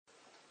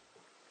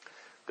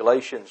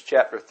Galatians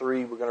chapter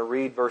 3, we're going to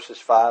read verses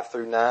 5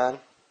 through 9.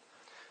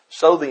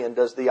 So then,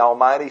 does the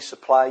Almighty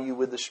supply you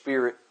with the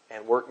Spirit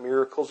and work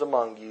miracles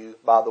among you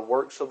by the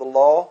works of the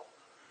law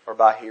or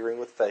by hearing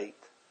with faith?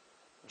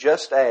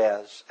 Just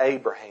as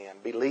Abraham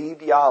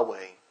believed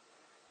Yahweh,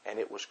 and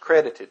it was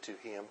credited to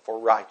him for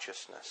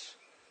righteousness.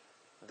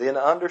 Then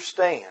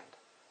understand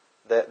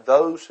that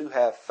those who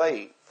have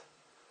faith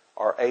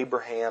are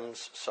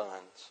Abraham's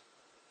sons.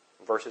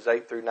 Verses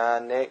 8 through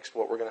 9 next,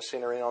 what we're going to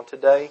center in on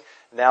today.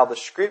 Now the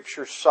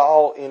Scripture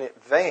saw in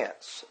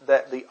advance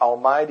that the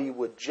Almighty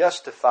would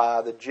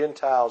justify the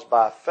Gentiles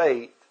by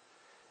faith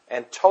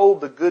and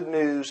told the good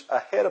news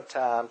ahead of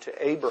time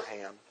to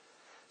Abraham,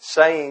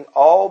 saying,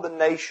 all the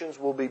nations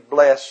will be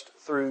blessed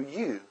through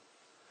you.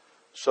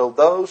 So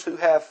those who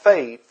have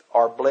faith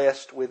are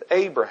blessed with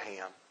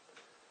Abraham,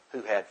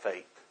 who had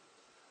faith.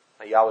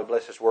 May Yahweh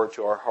bless His word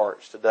to our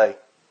hearts today.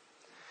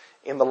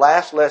 In the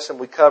last lesson,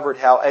 we covered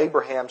how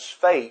Abraham's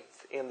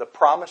faith in the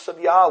promise of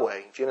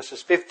Yahweh,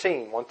 Genesis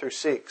 15, 1 through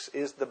 6,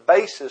 is the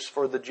basis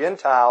for the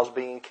Gentiles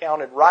being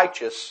counted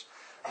righteous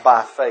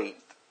by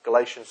faith.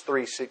 Galatians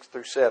 3, 6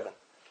 through 7.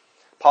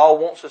 Paul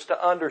wants us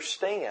to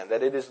understand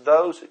that it is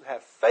those who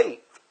have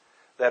faith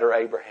that are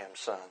Abraham's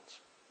sons.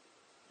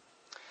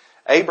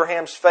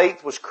 Abraham's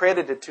faith was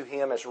credited to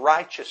him as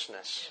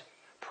righteousness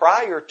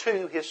prior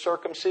to his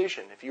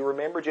circumcision. If you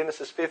remember,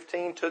 Genesis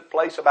 15 took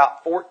place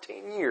about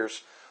 14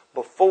 years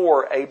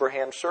before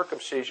Abraham's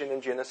circumcision in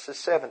Genesis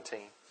 17.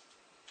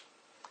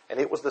 And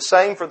it was the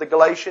same for the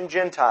Galatian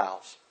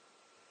Gentiles.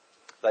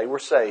 They were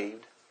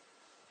saved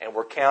and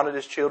were counted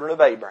as children of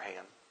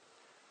Abraham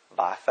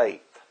by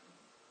faith.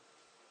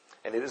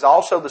 And it is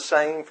also the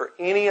same for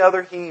any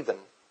other heathen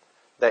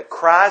that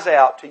cries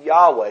out to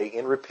Yahweh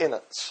in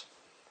repentance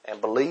and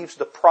believes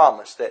the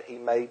promise that He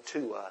made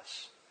to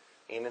us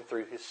in and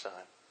through His Son.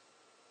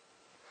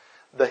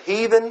 The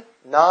heathen,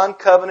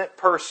 non-covenant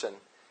person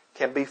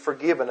can be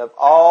forgiven of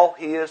all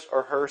his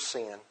or her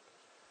sin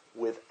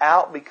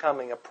without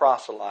becoming a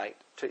proselyte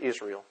to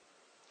Israel.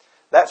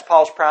 That's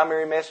Paul's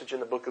primary message in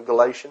the book of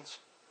Galatians.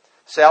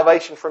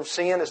 Salvation from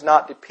sin is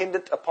not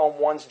dependent upon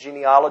one's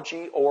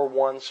genealogy or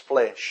one's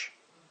flesh.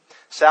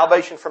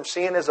 Salvation from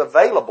sin is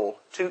available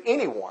to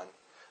anyone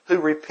who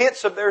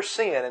repents of their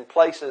sin and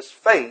places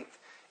faith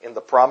in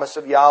the promise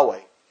of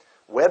Yahweh.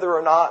 Whether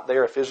or not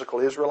they're a physical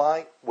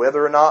Israelite,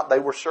 whether or not they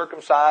were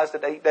circumcised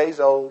at 8 days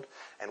old,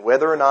 and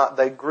whether or not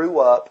they grew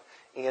up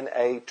in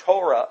a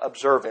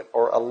Torah-observant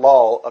or a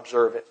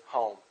law-observant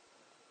home.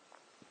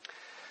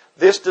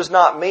 This does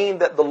not mean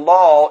that the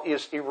law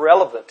is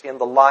irrelevant in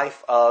the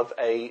life of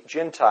a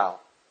Gentile.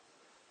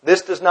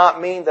 This does not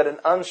mean that an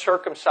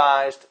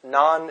uncircumcised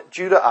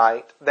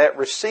non-Judahite that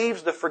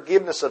receives the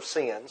forgiveness of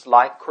sins,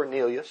 like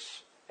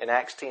Cornelius in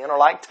Acts 10, or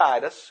like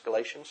Titus,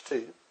 Galatians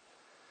 2,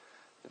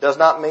 it does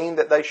not mean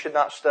that they should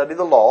not study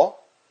the law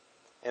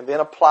and then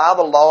apply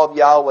the law of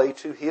Yahweh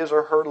to his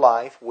or her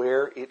life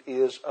where it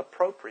is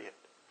appropriate.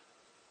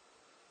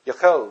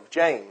 Yaakov,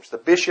 James, the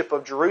bishop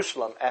of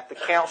Jerusalem at the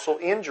council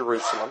in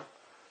Jerusalem,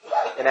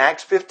 in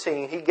Acts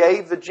 15, he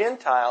gave the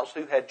Gentiles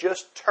who had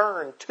just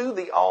turned to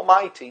the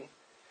Almighty,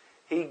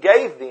 he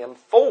gave them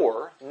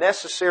 4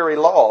 necessary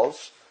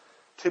laws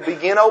to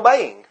begin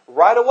obeying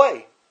right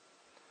away.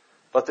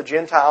 But the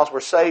Gentiles were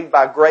saved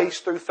by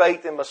grace through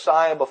faith in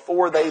Messiah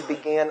before they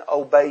began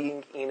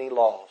obeying any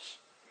laws.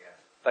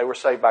 They were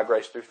saved by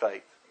grace through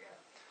faith.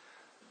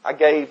 I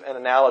gave an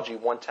analogy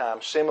one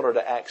time similar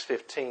to Acts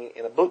 15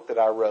 in a book that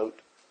I wrote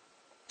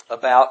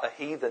about a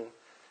heathen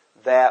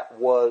that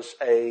was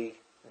a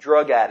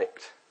drug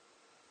addict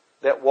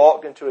that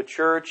walked into a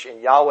church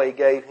and Yahweh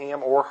gave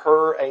him or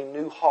her a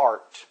new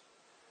heart.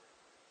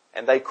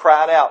 And they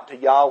cried out to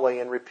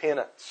Yahweh in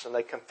repentance and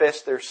they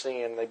confessed their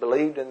sin. They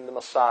believed in the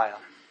Messiah.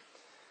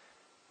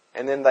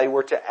 And then they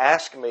were to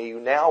ask me,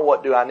 now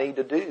what do I need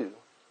to do?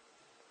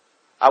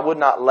 I would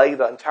not lay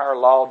the entire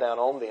law down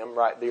on them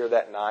right there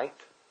that night.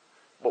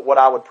 But what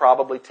I would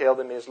probably tell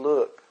them is,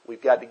 look,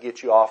 we've got to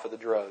get you off of the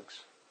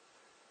drugs.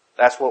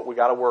 That's what we've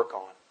got to work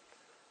on.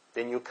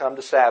 Then you'll come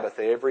to Sabbath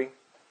every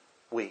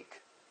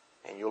week.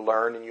 And you'll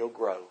learn and you'll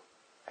grow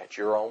at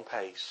your own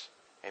pace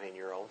and in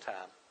your own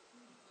time.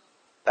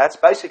 That's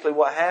basically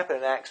what happened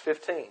in Acts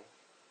 15.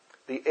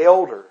 The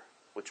elder,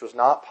 which was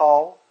not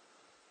Paul,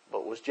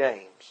 but was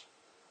James.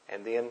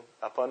 And then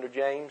up under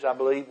James, I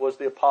believe, was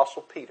the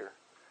Apostle Peter.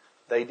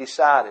 They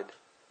decided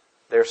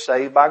they're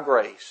saved by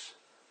grace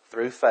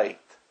through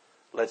faith.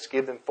 Let's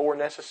give them 4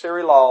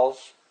 necessary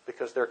laws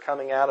because they're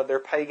coming out of their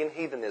pagan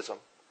heathenism.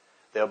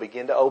 They'll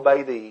begin to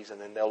obey these and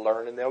then they'll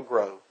learn and they'll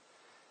grow.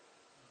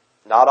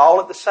 Not all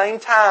at the same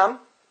time,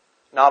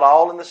 not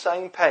all in the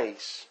same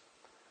pace.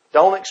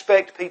 Don't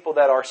expect people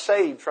that are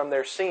saved from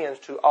their sins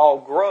to all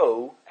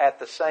grow at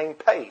the same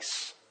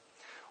pace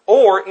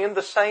or in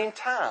the same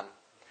time.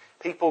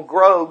 People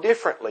grow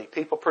differently.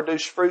 People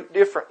produce fruit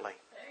differently.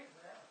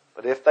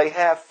 But if they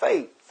have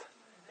faith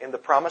in the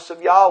promise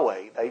of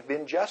Yahweh, they've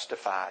been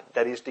justified.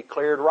 That is,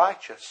 declared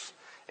righteous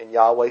in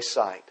Yahweh's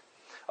sight.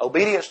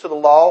 Obedience to the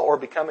law or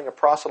becoming a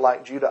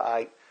proselyte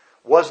Judahite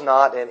was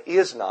not and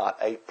is not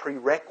a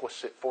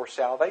prerequisite for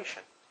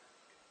salvation.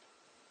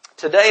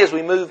 Today, as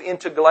we move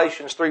into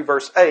Galatians 3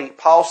 verse 8,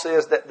 Paul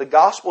says that the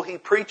gospel he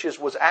preaches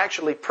was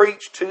actually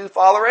preached to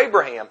Father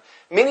Abraham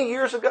many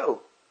years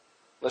ago.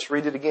 Let's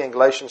read it again.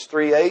 Galatians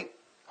 3:8,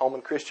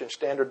 Holman Christian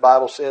Standard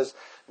Bible says,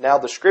 "Now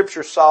the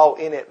Scripture saw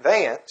in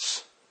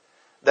advance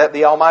that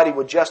the Almighty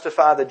would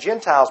justify the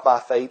Gentiles by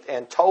faith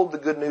and told the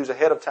good news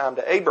ahead of time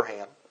to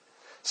Abraham,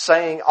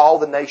 saying all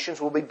the nations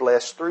will be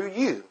blessed through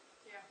you."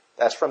 Yeah.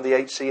 That's from the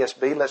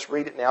HCSB. Let's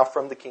read it now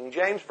from the King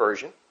James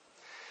Version.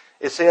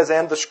 It says,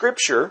 "And the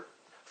Scripture,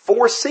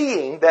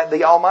 foreseeing that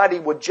the Almighty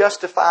would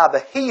justify the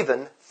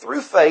heathen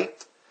through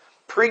faith,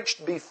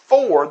 preached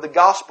before the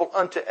gospel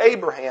unto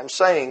Abraham,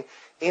 saying,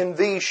 in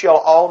these shall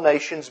all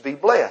nations be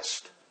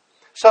blessed."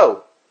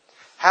 So,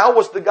 how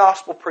was the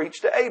gospel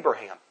preached to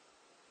Abraham?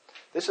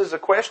 This is a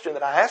question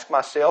that I ask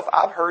myself.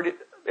 I've heard it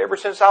ever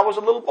since I was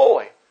a little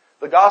boy.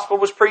 The gospel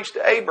was preached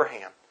to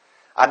Abraham.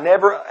 I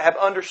never have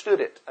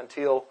understood it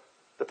until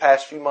the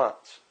past few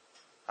months.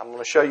 I'm going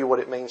to show you what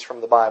it means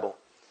from the Bible.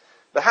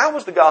 But how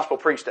was the gospel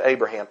preached to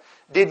Abraham?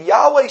 Did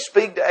Yahweh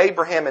speak to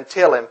Abraham and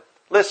tell him,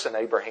 "Listen,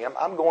 Abraham,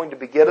 I'm going to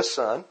beget a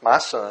son, my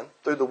son,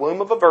 through the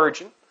womb of a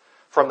virgin,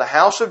 from the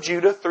house of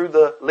Judah, through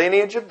the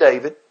lineage of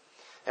David,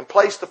 and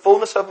place the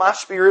fullness of my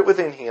Spirit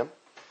within him,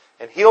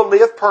 and he'll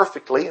live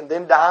perfectly, and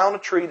then die on a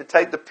tree to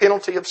take the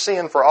penalty of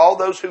sin for all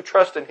those who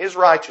trust in his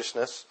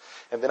righteousness,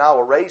 and then I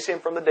will raise him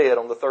from the dead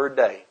on the third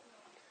day."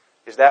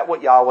 Is that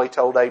what Yahweh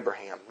told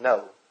Abraham?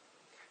 No.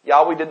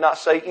 Yahweh did not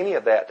say any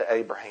of that to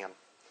Abraham.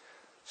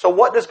 So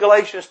what does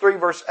Galatians 3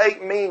 verse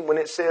 8 mean when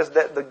it says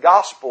that the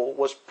gospel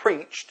was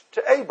preached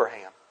to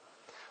Abraham?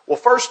 Well,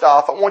 first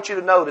off, I want you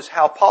to notice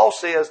how Paul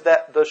says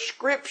that the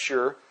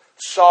Scripture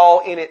saw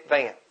in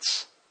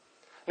advance.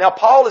 Now,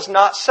 Paul is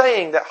not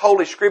saying that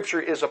Holy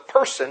Scripture is a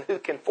person who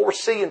can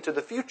foresee into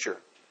the future.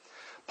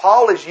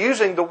 Paul is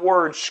using the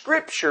word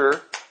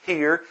Scripture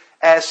here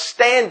as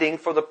standing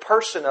for the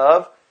person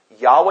of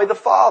Yahweh the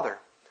Father.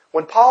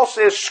 When Paul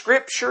says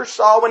Scripture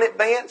saw in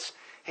advance,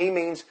 he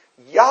means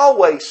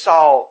Yahweh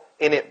saw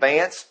in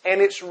advance,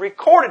 and it's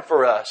recorded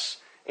for us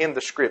in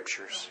the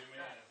Scriptures.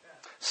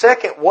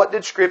 Second, what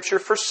did Scripture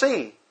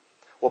foresee?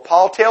 Well,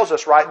 Paul tells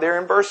us right there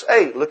in verse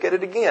 8. Look at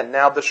it again.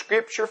 "Now the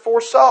Scripture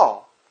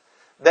foresaw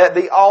that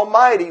the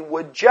Almighty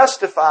would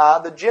justify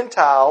the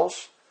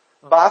Gentiles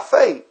by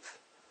faith,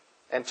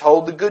 and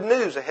told the good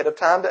news ahead of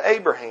time to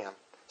Abraham,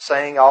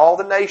 saying all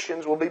the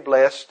nations will be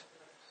blessed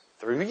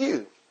through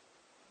you."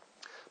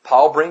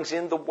 Paul brings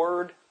in the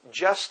word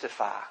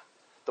justify.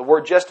 The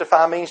word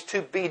justify means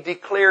to be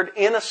declared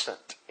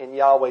innocent in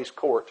Yahweh's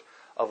court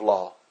of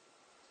law.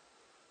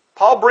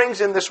 Paul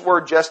brings in this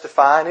word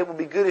justify, and it would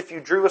be good if you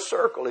drew a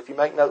circle, if you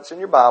make notes in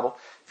your Bible,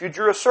 if you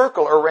drew a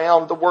circle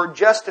around the word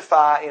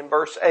justify in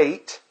verse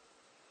 8,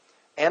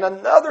 and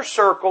another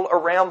circle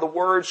around the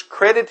words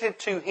credited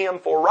to him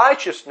for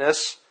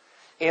righteousness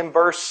in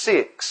verse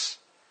 6,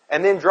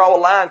 and then draw a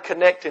line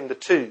connecting the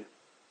two.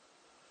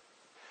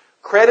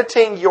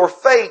 Crediting your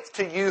faith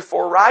to you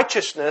for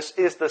righteousness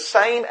is the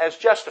same as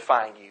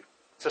justifying you.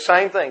 It's the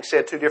same thing,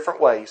 said two different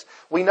ways.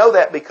 We know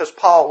that because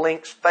Paul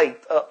links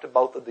faith up to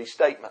both of these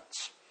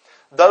statements.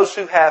 Those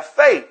who have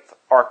faith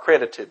are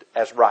credited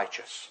as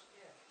righteous.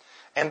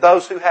 And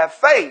those who have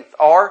faith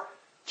are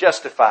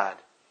justified.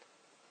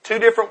 Two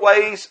different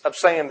ways of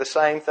saying the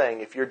same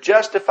thing. If you're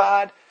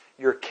justified,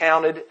 you're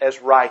counted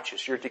as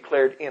righteous. You're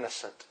declared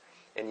innocent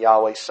in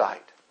Yahweh's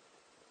sight.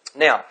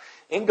 Now,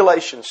 in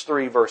Galatians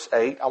 3 verse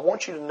 8, I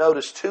want you to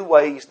notice two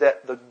ways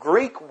that the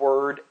Greek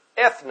word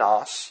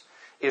ethnos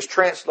is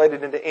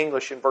translated into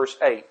English in verse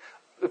 8.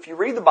 If you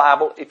read the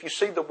Bible, if you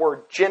see the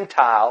word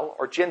Gentile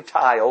or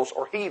Gentiles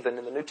or heathen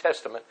in the New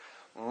Testament,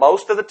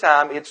 most of the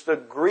time it's the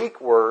Greek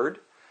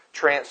word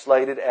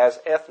translated as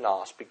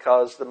ethnos,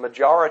 because the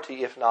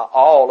majority, if not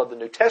all, of the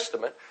New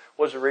Testament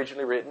was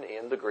originally written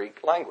in the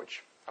Greek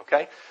language.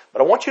 Okay?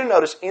 But I want you to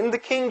notice in the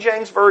King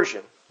James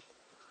Version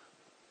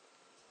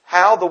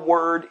how the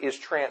word is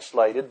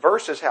translated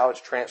versus how it's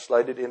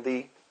translated in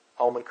the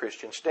Holman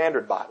Christian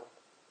Standard Bible.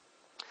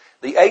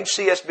 The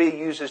HCSB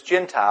uses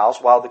Gentiles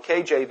while the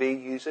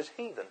KJV uses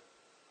heathen.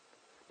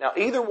 Now,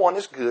 either one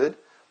is good,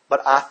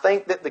 but I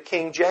think that the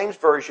King James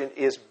Version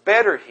is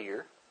better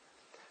here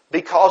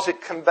because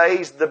it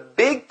conveys the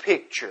big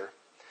picture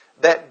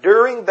that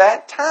during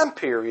that time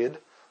period,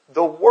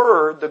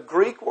 the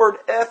Greek word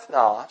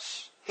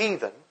ethnos,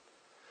 heathen,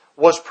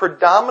 was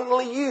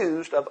predominantly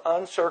used of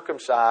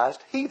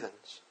uncircumcised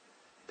heathens.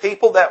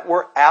 People that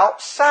were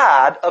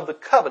outside of the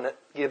covenant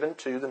given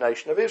to the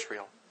nation of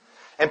Israel.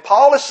 And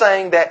Paul is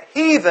saying that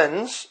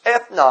heathens,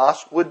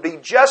 ethnos, would be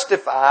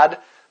justified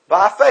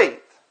by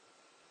faith.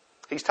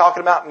 He's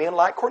talking about men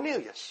like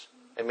Cornelius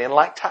and men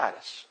like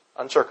Titus,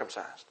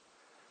 uncircumcised.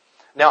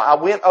 Now, I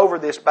went over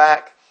this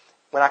back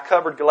when I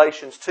covered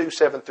Galatians 2,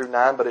 7 through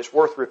 9, but it's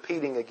worth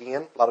repeating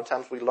again. A lot of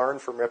times we learn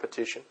from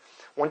repetition.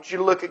 I want you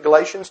to look at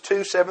Galatians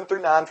 2, 7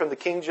 through 9 from the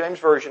King James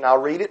Version. I'll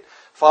read it.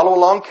 Follow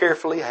along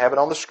carefully. I have it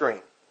on the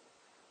screen.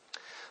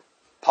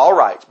 Paul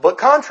writes, "But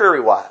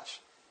contrariwise,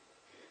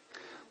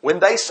 when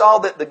they saw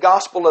that the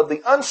gospel of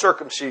the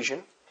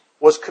uncircumcision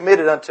was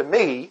committed unto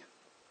me,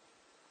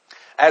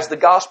 as the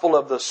gospel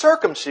of the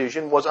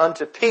circumcision was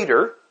unto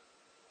Peter,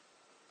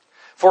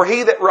 for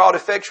he that wrought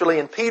effectually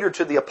in Peter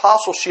to the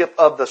apostleship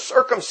of the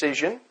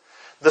circumcision,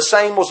 the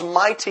same was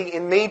mighty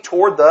in me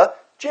toward the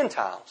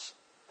Gentiles.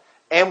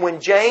 And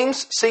when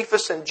James,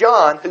 Cephas, and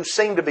John, who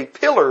seemed to be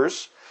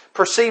pillars,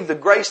 perceived the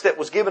grace that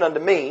was given unto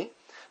me,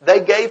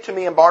 they gave to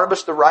me and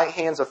Barnabas the right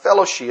hands of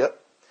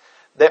fellowship,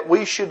 that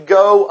we should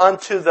go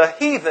unto the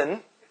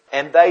heathen,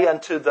 and they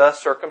unto the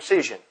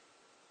circumcision.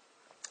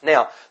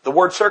 Now, the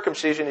word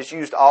circumcision is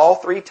used all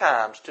 3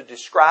 times to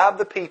describe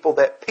the people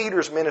that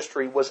Peter's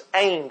ministry was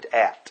aimed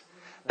at.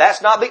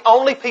 That's not the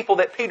only people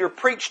that Peter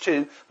preached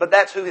to, but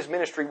that's who his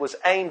ministry was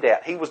aimed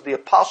at. He was the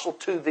apostle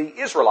to the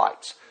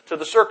Israelites, to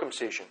the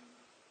circumcision.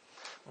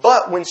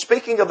 But when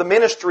speaking of the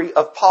ministry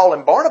of Paul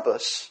and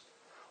Barnabas,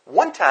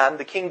 one time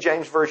the King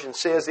James Version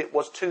says it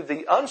was to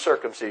the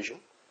uncircumcision.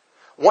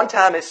 One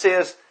time it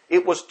says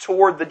it was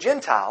toward the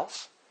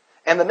Gentiles.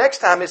 And the next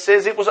time it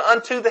says it was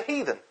unto the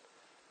heathen.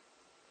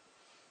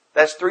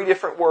 That's 3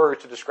 different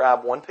words to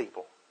describe one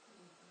people.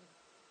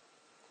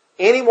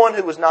 Anyone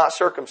who was not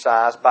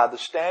circumcised by the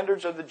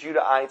standards of the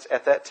Judahites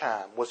at that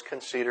time was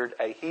considered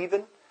a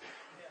heathen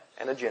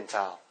and a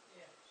Gentile.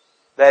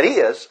 That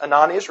is, a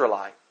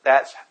non-Israelite.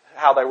 That's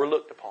how they were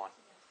looked upon.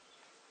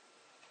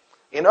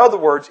 In other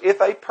words, if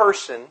a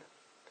person,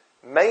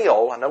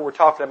 male, I know we're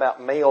talking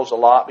about males a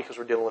lot because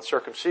we're dealing with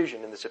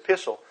circumcision in this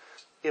epistle.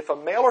 If a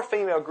male or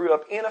female grew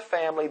up in a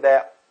family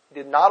that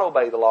did not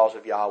obey the laws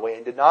of Yahweh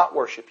and did not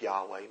worship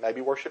Yahweh,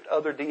 maybe worshipped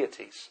other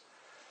deities,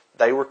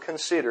 they were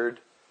considered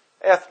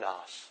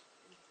ethnos,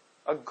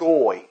 a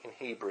goy in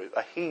Hebrew,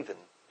 a heathen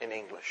in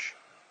English.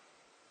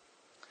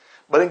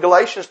 But in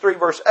Galatians 3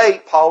 verse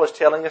 8, Paul is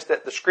telling us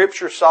that the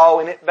Scripture saw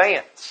in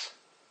advance.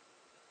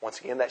 Once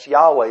again, that's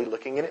Yahweh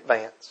looking in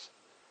advance.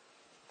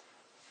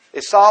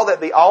 It saw that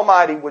the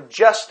Almighty would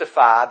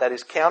justify, that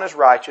is, count as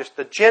righteous,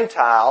 the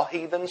Gentile,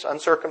 heathens,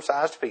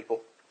 uncircumcised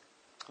people,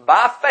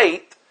 by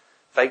faith.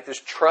 Faith is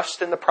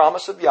trust in the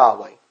promise of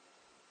Yahweh.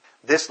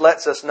 This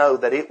lets us know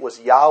that it was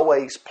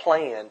Yahweh's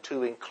plan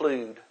to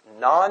include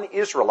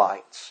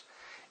non-Israelites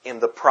in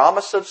the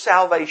promise of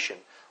salvation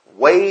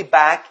way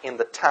back in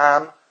the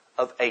time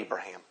of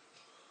Abraham.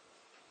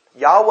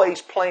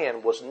 Yahweh's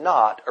plan was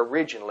not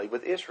originally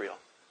with Israel.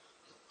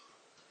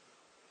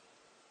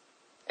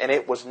 And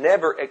it was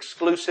never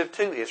exclusive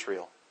to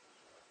Israel.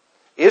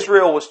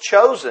 Israel was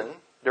chosen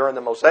during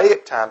the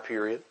Mosaic time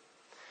period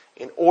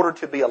in order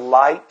to be a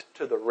light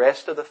to the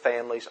rest of the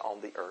families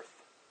on the earth.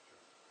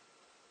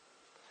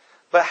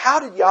 But how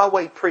did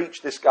Yahweh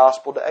preach this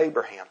gospel to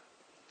Abraham?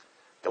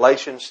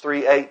 Galatians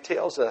 3:8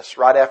 tells us,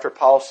 right after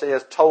Paul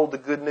says, told the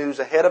good news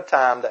ahead of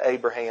time to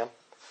Abraham,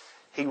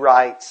 he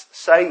writes,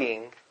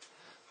 saying,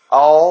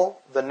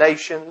 all the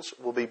nations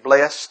will be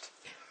blessed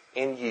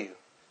in you.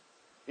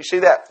 You see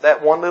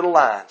that one little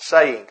line,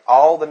 saying,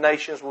 all the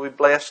nations will be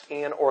blessed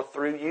in or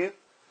through you?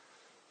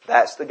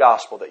 That's the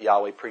gospel that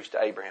Yahweh preached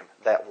to Abraham.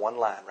 That one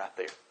line right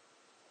there.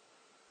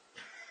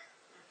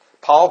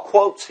 Paul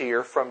quotes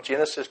here from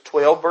Genesis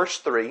 12 verse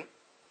 3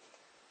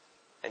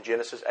 and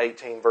Genesis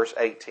 18 verse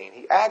 18.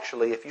 He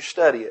actually, if you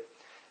study it,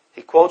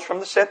 he quotes from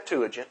the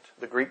Septuagint,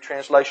 the Greek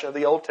translation of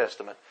the Old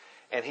Testament,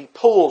 and he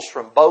pulls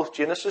from both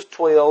Genesis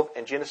 12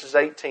 and Genesis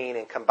 18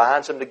 and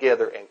combines them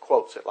together and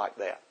quotes it like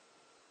that.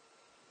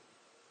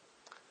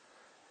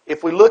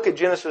 If we look at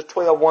Genesis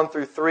 12, 1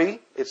 through 3,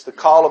 it's the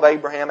call of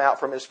Abraham out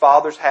from his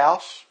father's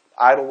house,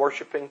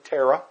 idol-worshipping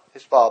Terah,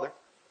 his father.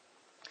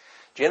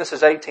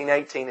 Genesis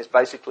 18:18 is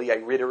basically a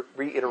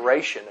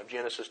reiteration of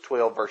Genesis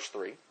 12, verse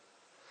 3.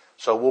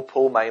 So we'll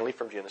pull mainly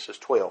from Genesis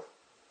 12.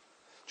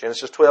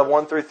 Genesis 12,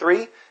 1 through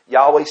 3,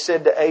 Yahweh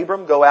said to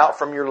Abram, go out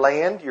from your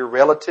land, your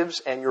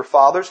relatives, and your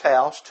father's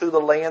house to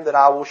the land that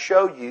I will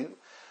show you.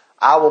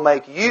 I will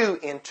make you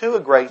into a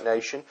great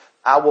nation.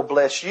 I will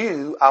bless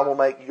you. I will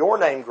make your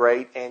name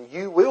great, and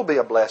you will be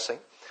a blessing.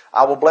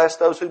 I will bless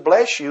those who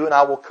bless you, and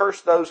I will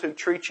curse those who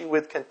treat you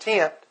with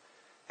contempt.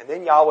 And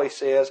then Yahweh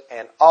says,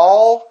 and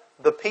all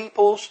the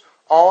peoples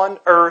on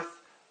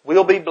earth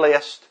will be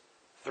blessed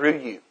through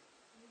you.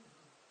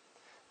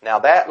 Now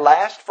that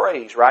last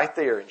phrase right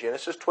there in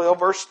Genesis 12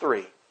 verse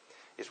 3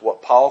 is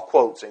what Paul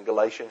quotes in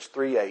Galatians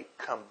 3:8,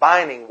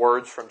 combining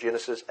words from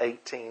Genesis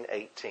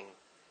 18:18.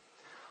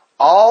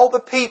 All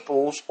the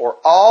peoples or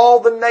all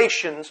the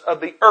nations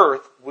of the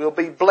earth will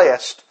be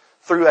blessed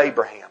through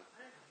Abraham.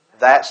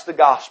 That's the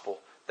gospel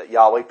that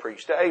Yahweh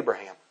preached to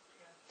Abraham.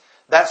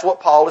 That's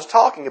what Paul is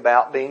talking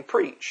about being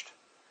preached.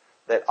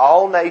 That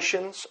all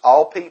nations,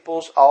 all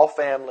peoples, all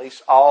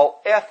families,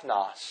 all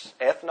ethnos.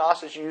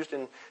 Ethnos is used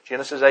in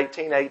Genesis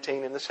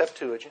 18:18 in the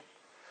Septuagint,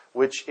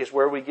 which is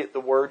where we get the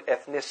word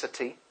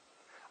ethnicity.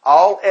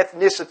 All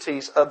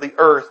ethnicities of the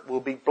earth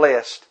will be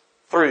blessed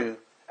through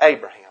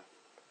Abraham.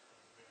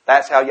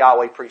 That's how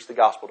Yahweh preached the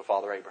gospel to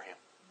Father Abraham.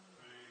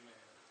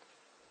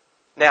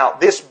 Now,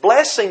 this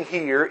blessing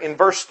here in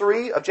verse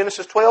 3 of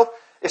Genesis 12,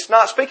 it's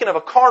not speaking of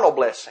a carnal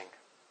blessing.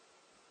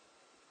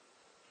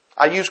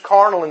 I use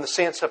carnal in the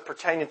sense of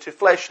pertaining to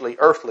fleshly,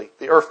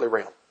 the earthly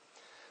realm.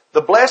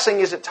 The blessing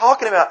isn't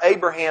talking about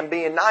Abraham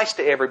being nice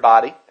to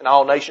everybody, and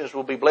all nations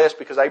will be blessed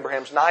because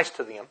Abraham's nice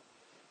to them.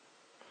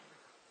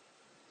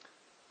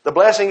 The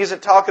blessing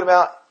isn't talking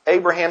about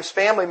Abraham's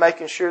family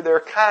making sure they're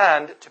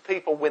kind to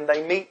people when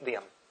they meet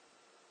them.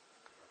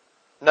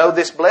 No,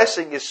 this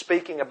blessing is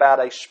speaking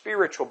about a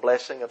spiritual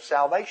blessing of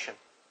salvation,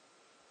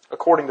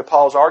 according to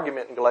Paul's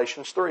argument in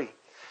Galatians 3.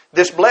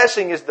 This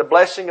blessing is the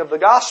blessing of the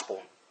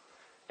gospel,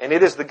 and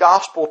it is the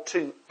gospel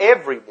to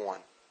everyone,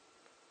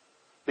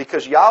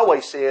 because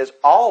Yahweh says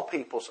all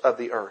peoples of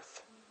the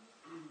earth.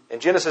 In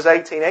Genesis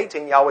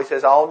 18:18, Yahweh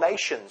says all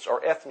nations,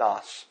 or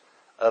ethnos,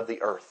 of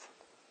the earth.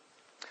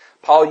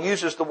 Paul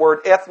uses the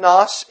word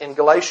ethnos in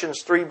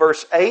Galatians 3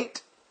 verse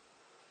 8.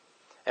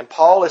 And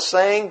Paul is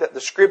saying that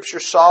the Scripture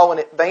saw in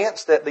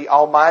advance that the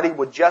Almighty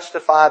would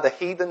justify the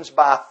heathens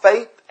by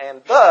faith,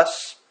 and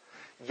thus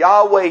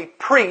Yahweh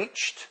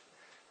preached.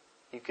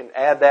 You can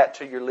add that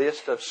to your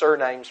list of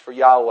surnames for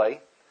Yahweh.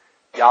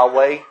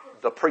 Yahweh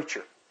the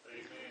preacher.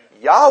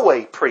 Amen.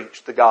 Yahweh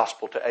preached the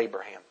gospel to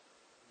Abraham.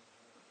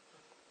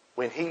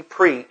 When He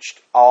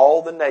preached,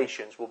 all the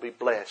nations will be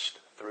blessed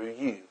through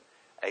you,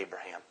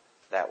 Abraham.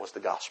 That was the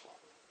gospel.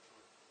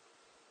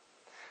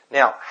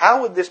 Now,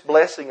 how would this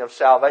blessing of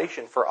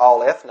salvation for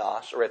all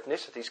ethnos or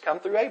ethnicities come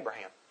through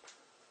Abraham?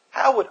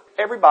 How would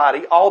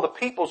everybody, all the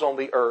peoples on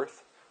the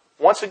earth,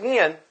 once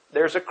again,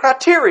 there's a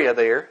criteria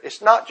there.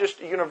 It's not just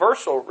a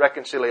universal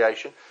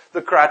reconciliation.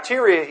 The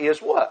criteria is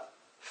what?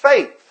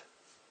 Faith.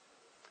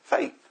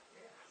 Faith.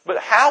 But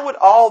how would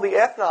all the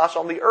ethnos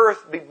on the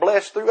earth be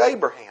blessed through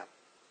Abraham?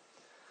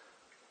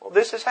 Well,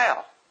 this is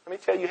how. Let me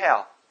tell you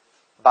how.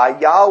 By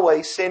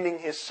Yahweh sending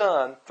His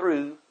Son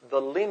through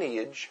the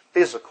lineage,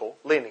 physical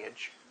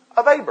lineage,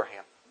 of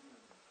Abraham.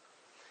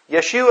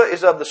 Yeshua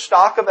is of the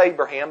stock of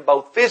Abraham,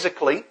 both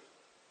physically,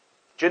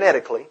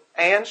 genetically,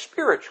 and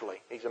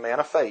spiritually. He's a man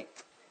of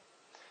faith.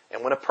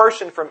 And when a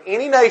person from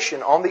any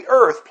nation on the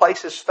earth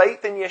places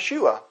faith in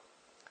Yeshua,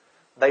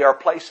 they are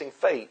placing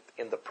faith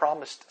in the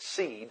promised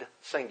seed,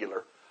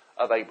 singular,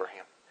 of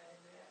Abraham.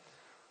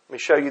 Let me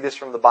show you this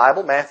from the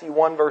Bible. Matthew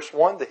 1 verse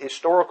 1, the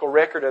historical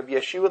record of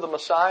Yeshua the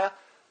Messiah,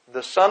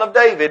 the son of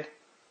David,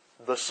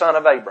 the son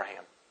of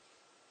Abraham.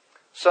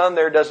 Son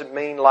there doesn't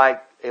mean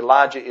like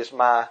Elijah is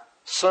my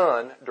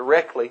son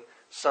directly.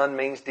 Son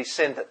means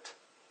descendant.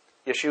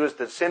 Yeshua is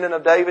the descendant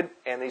of David,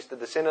 and He's the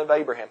descendant of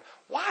Abraham.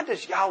 Why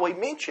did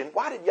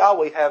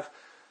Yahweh have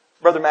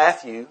Brother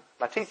Matthew,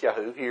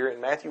 Matityahu, here in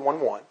Matthew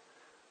 1:1,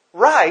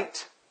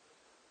 write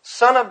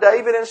son of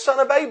David and son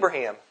of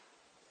Abraham?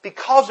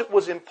 Because it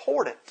was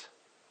important.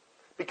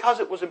 Because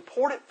it was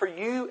important for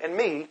you and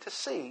me to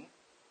see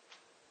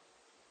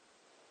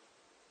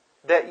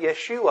that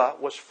Yeshua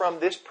was from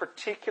this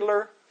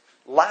particular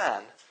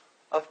line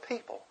of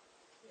people.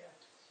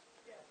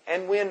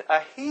 And when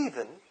a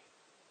heathen,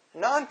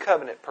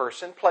 non-covenant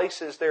person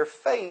places their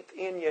faith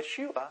in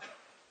Yeshua,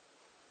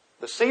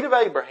 the seed of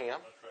Abraham,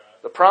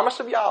 the promise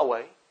of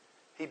Yahweh,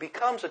 he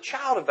becomes a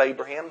child of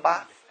Abraham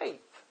by faith.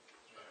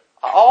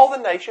 All the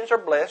nations are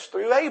blessed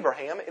through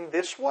Abraham in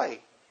this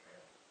way.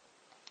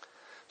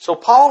 So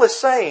Paul is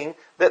saying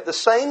that the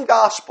same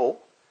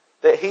gospel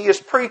that he is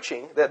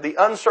preaching, that the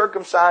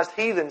uncircumcised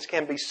heathens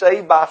can be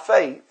saved by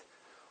faith,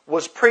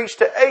 was preached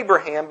to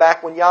Abraham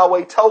back when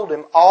Yahweh told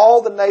him,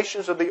 all the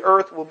nations of the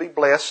earth will be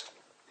blessed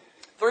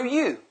through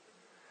you.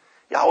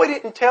 Yahweh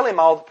didn't tell him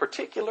all the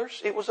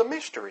particulars. It was a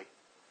mystery.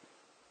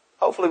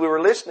 Hopefully we were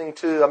listening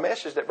to a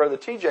message that Brother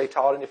TJ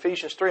taught in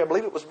Ephesians 3, I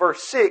believe it was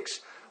verse 6,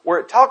 where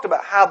it talked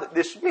about how that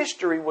this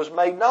mystery was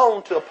made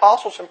known to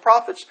apostles and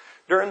prophets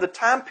during the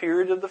time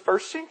period of the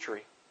first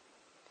century.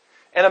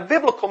 And a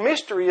biblical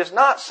mystery is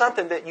not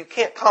something that you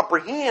can't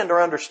comprehend or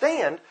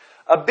understand.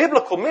 A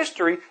biblical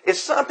mystery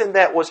is something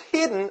that was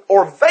hidden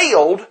or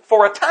veiled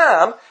for a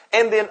time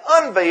and then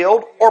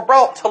unveiled or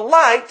brought to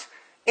light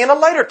in a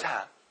later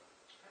time.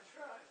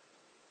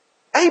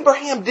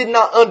 Abraham did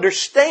not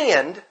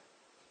understand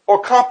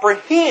or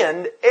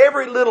comprehend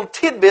every little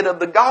tidbit of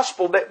the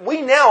gospel that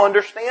we now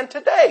understand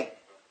today,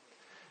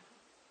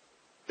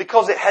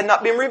 because it had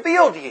not been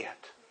revealed yet.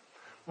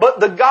 But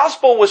the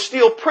gospel was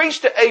still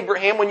preached to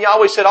Abraham when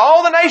Yahweh said,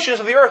 all the nations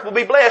of the earth will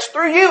be blessed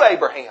through you,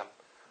 Abraham.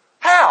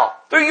 How?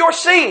 Through your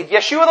seed,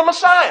 Yeshua the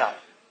Messiah.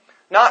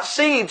 Not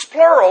seeds,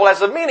 plural,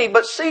 as of many,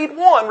 but seed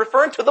one,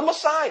 referring to the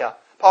Messiah.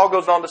 Paul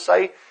goes on to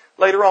say,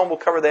 later on, we'll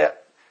cover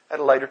that at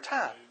a later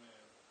time.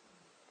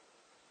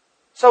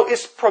 So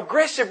it's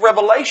progressive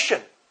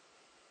revelation.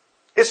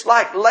 It's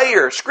like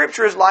layers.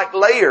 Scripture is like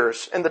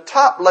layers. And the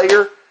top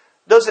layer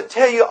doesn't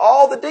tell you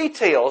all the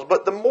details,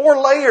 but the more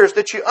layers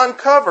that you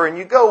uncover and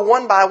you go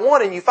one by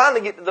one and you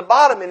finally get to the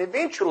bottom, and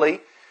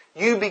eventually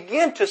you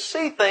begin to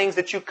see things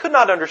that you could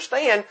not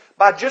understand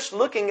by just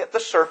looking at the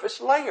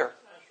surface layer.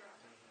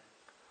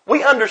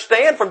 We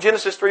understand from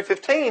Genesis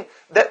 3:15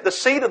 that the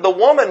seed of the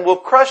woman will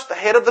crush the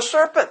head of the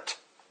serpent.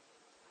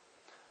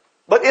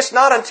 But it's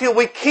not until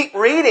we keep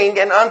reading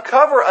and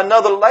uncover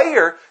another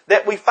layer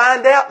that we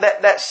find out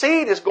that that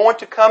seed is going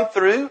to come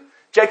through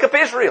Jacob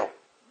Israel.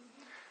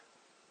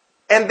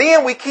 And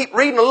then we keep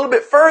reading a little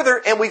bit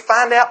further and we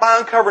find out by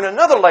uncovering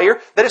another layer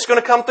that it's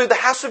going to come through the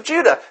house of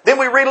Judah. Then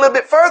we read a little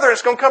bit further and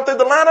it's going to come through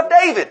the line of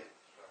David.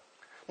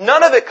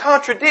 None of it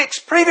contradicts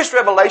previous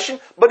revelation,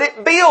 but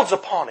it builds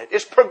upon it.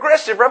 It's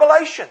progressive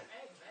revelation.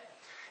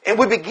 And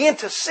we begin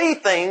to see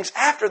things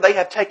after they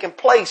have taken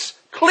place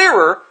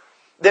clearer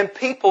than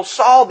people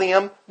saw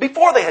them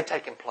before they had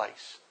taken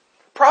place.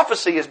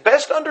 Prophecy is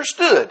best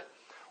understood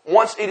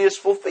once it is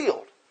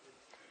fulfilled.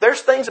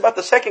 There's things about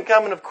the second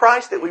coming of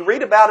Christ that we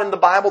read about in the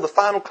Bible, the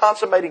final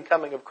consummating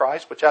coming of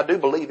Christ, which I do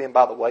believe in,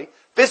 by the way,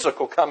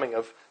 physical coming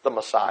of the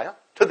Messiah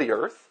to the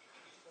earth.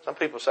 Some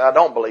people say, I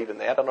don't believe in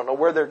that. I don't know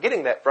where they're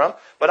getting that from,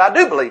 but I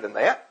do believe in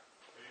that.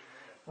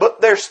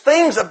 But there's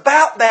things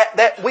about that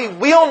that we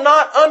will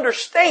not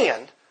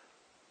understand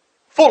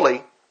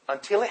fully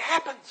until it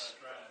happens.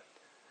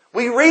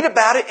 We read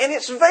about it and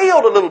it's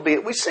veiled a little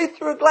bit. We see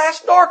through a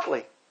glass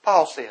darkly,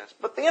 Paul says.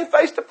 But then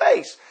face to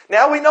face.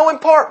 Now we know in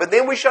part, but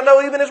then we shall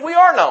know even as we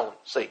are known.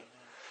 See?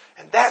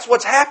 And that's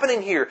what's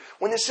happening here.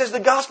 When it says the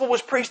gospel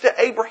was preached to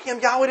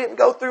Abraham, Yahweh didn't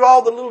go through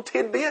all the little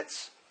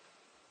tidbits.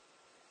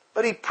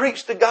 But He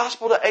preached the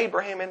gospel to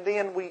Abraham, and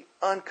then we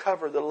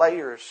uncover the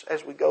layers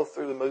as we go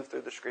through and move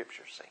through the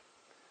Scriptures. See?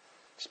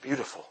 It's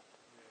beautiful.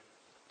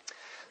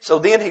 So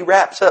then he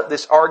wraps up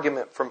this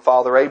argument from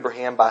Father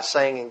Abraham by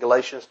saying in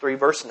Galatians 3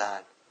 verse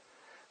 9,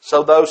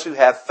 so those who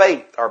have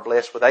faith are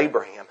blessed with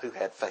Abraham who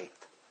had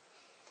faith.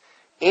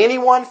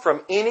 Anyone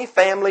from any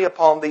family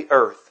upon the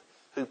earth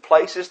who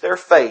places their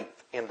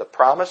faith in the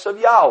promise of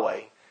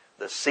Yahweh,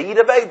 the seed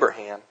of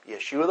Abraham,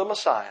 Yeshua the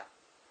Messiah,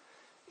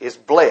 is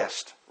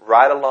blessed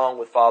right along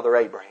with Father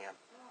Abraham,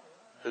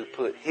 who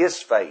put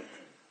his faith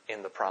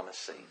in the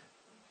promised seed.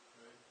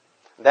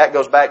 That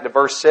goes back to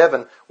verse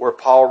 7 where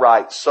Paul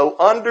writes, so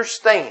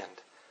understand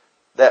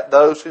that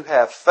those who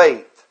have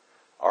faith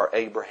are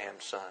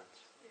Abraham's sons.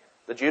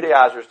 The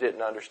Judaizers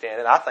didn't understand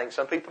it. I think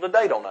some people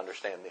today don't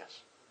understand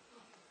this.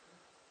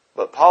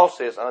 But Paul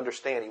says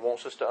understand. He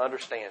wants us to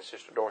understand,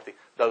 Sister Dorothy,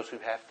 those who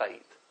have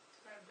faith.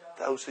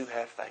 Those who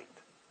have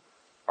faith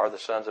are the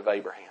sons of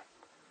Abraham.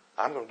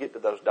 I'm going to get to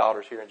those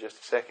daughters here in just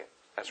a second.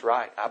 That's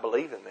right. I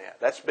believe in that.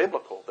 That's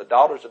biblical. The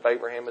daughters of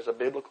Abraham is a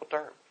biblical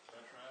term.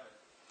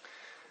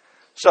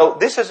 So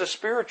this is a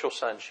spiritual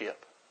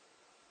sonship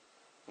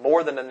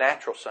more than a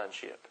natural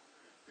sonship.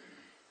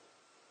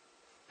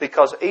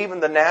 Because even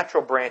the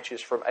natural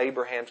branches from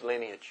Abraham's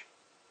lineage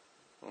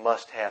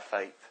must have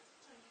faith.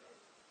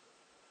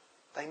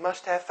 They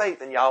must have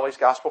faith in Yahweh's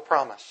gospel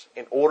promise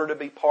in order to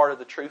be part of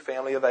the true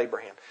family of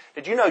Abraham.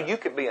 Did you know you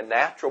could be a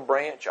natural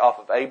branch off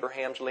of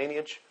Abraham's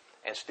lineage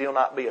and still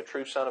not be a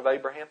true son of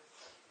Abraham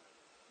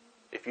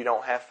if you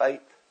don't have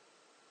faith?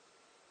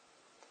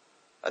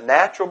 A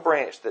natural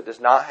branch that does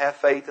not have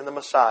faith in the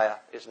Messiah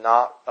is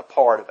not a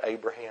part of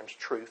Abraham's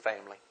true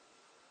family.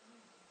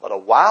 But a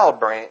wild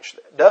branch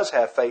that does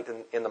have faith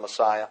in the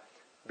Messiah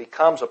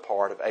becomes a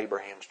part of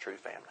Abraham's true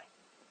family.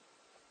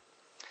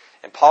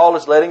 And Paul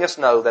is letting us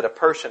know that a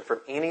person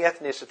from any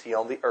ethnicity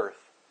on the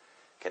earth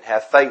can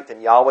have faith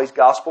in Yahweh's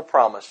gospel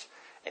promise.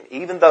 And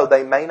even though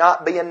they may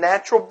not be a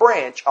natural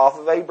branch off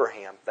of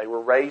Abraham, they were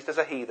raised as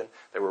a heathen,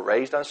 they were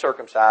raised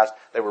uncircumcised,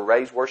 they were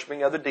raised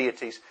worshiping other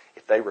deities.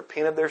 If they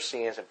repent of their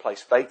sins and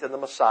place faith in the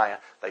Messiah,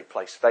 they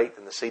place faith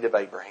in the seed of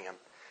Abraham.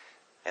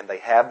 And they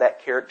have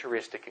that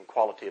characteristic and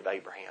quality of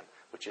Abraham,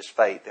 which is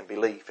faith and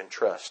belief and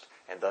trust.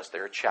 And thus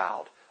they're a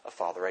child of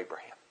Father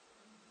Abraham.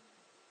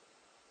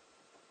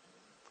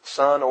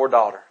 Son or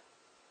daughter.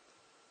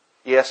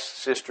 Yes,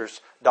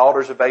 sisters,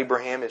 daughters of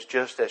Abraham is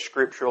just as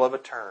scriptural of a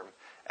term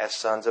as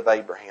sons of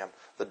Abraham.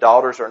 The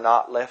daughters are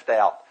not left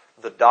out.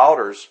 The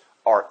daughters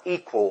are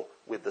equal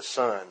with the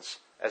sons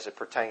as it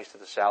pertains to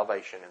the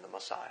salvation in the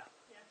Messiah.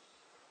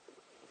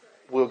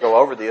 We'll go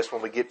over this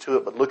when we get to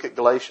it, but look at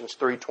Galatians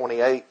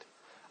 3:28.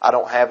 I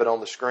don't have it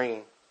on the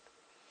screen.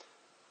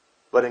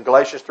 But in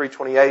Galatians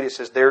 3:28 it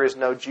says, there is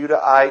no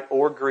Judahite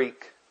or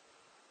Greek.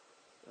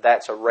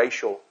 That's a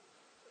racial,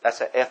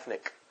 that's an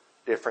ethnic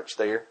difference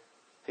there.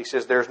 He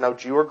says there's no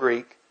Jew or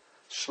Greek,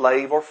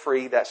 slave or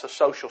free, that's a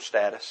social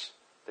status.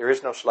 There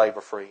is no slave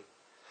or free.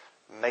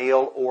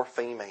 Male or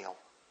female.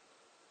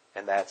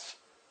 And that's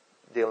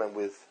dealing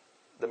with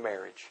the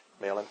marriage,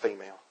 male and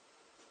female.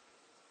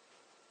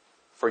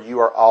 For you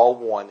are all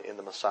one in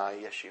the Messiah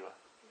Yeshua.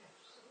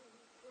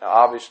 Now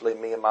obviously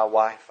me and my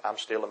wife, I'm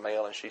still a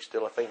male and she's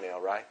still a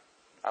female, right?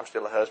 I'm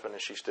still a husband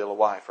and she's still a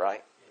wife,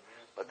 right?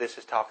 But this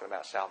is talking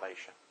about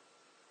salvation.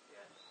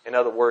 In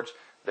other words,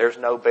 there's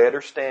no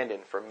better standing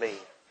for me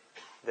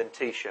than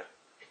Tisha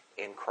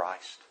in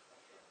Christ.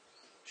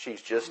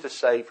 She's just as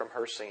saved from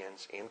her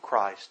sins in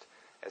Christ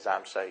as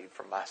I'm saved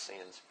from my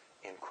sins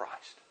in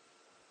Christ.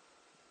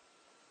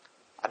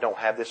 I don't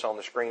have this on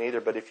the screen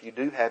either, but if you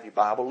do have your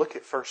Bible, look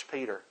at 1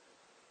 Peter.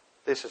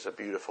 This is a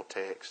beautiful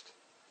text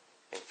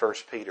in 1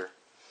 Peter.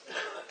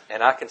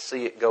 And I can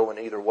see it going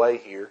either way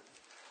here.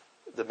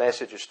 The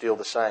message is still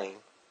the same.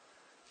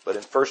 But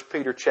in 1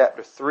 Peter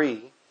chapter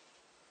 3,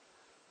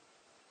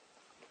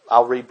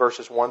 I'll read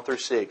verses 1 through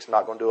 6. I'm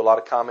not going to do a lot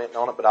of commenting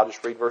on it, but I'll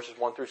just read verses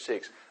 1 through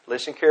 6.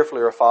 Listen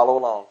carefully or follow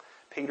along.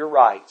 Peter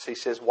writes, he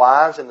says,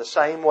 "Wives, in the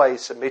same way,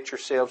 submit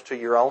yourselves to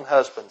your own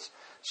husbands,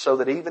 so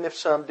that even if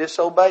some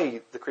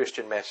disobey the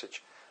Christian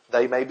message,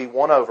 they may be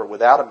won over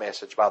without a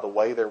message by the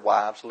way their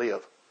wives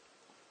live.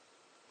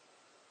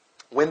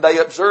 When they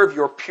observe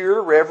your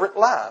pure, reverent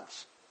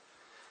lives,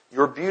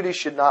 your beauty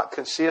should not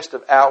consist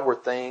of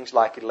outward things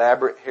like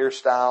elaborate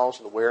hairstyles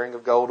and the wearing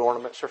of gold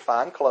ornaments or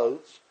fine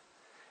clothes.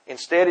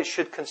 Instead, it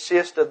should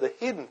consist of the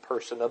hidden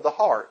person of the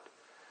heart,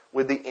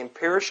 with the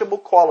imperishable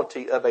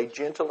quality of a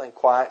gentle and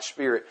quiet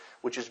spirit,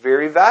 which is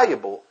very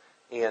valuable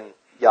in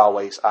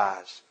Yahweh's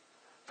eyes.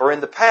 For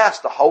in the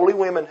past, the holy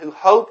women who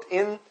hoped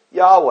in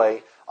Yahweh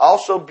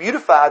also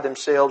beautified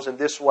themselves in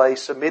this way,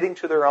 submitting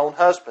to their own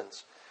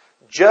husbands,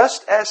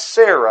 just as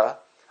Sarah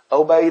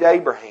obeyed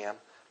Abraham,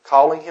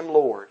 calling him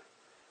Lord.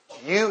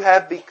 You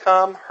have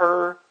become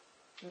her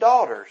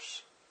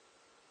daughters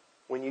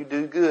when you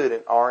do good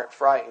and aren't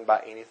frightened by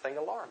anything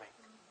alarming."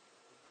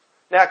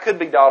 Now, it could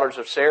be daughters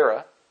of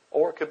Sarah,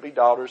 or it could be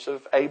daughters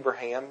of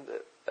Abraham.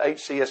 The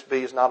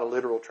HCSB is not a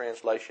literal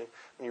translation.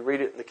 When you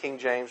read it in the King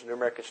James, New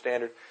American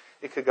Standard,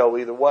 it could go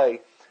either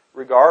way.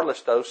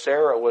 Regardless, though,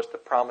 Sarah was the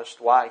promised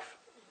wife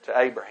to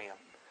Abraham,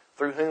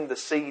 through whom the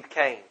seed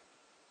came.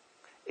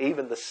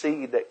 Even the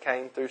seed that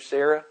came through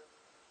Sarah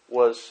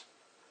was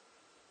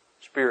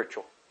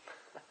spiritual.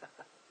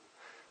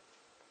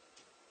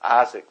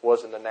 Isaac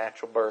wasn't a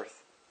natural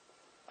birth.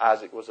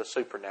 Isaac was a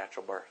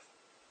supernatural birth.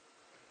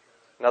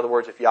 In other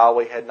words, if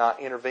Yahweh had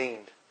not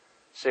intervened,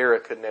 Sarah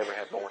could never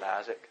have born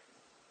Isaac.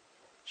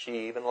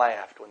 She even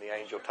laughed when the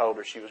angel told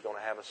her she was going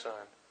to have a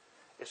son.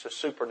 It's a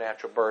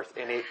supernatural birth,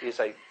 and it is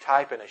a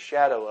type and a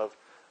shadow of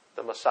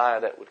the Messiah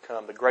that would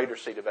come, the greater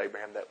seed of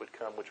Abraham that would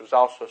come, which was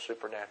also a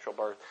supernatural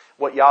birth.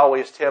 What Yahweh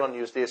is telling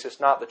you is this: it's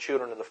not the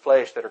children of the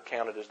flesh that are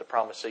counted as the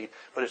promised seed,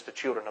 but it's the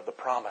children of the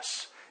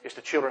promise. It's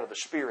the children of the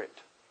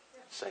Spirit.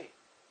 See?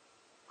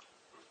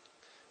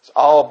 It's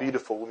all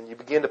beautiful when you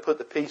begin to put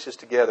the pieces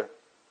together.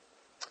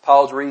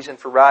 Paul's reason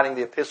for writing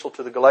the epistle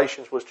to the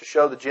Galatians was to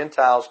show the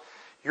Gentiles,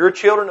 you're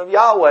children of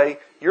Yahweh,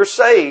 you're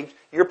saved,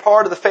 you're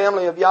part of the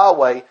family of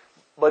Yahweh,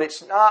 but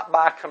it's not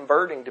by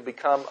converting to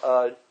become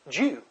a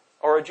Jew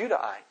or a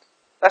Judahite.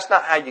 That's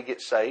not how you get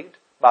saved,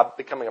 by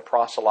becoming a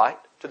proselyte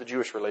to the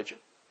Jewish religion.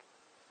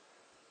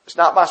 It's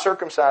not by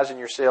circumcising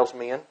yourselves,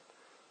 men,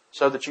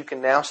 so that you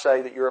can now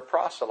say that you're a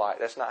proselyte.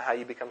 That's not how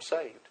you become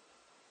saved.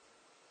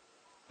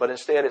 But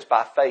instead it's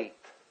by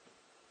faith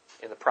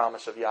in the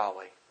promise of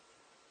Yahweh,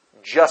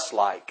 just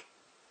like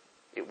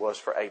it was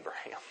for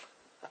Abraham.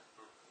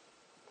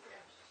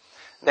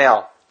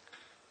 Now,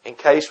 in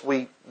case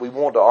we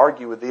want to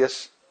argue with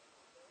this,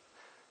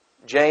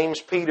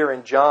 James, Peter,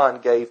 and John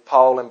gave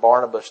Paul and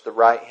Barnabas the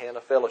right hand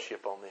of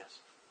fellowship on this.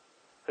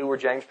 Who were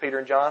James, Peter,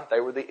 and John?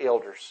 They were the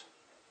elders.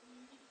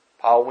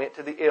 Paul went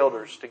to the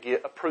elders to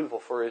get approval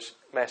for his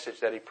message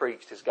that he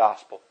preached, his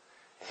gospel.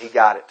 And he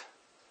got it.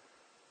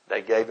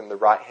 They gave him the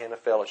right hand of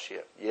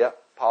fellowship.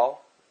 Yep,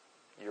 Paul,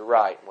 you're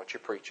right in what you're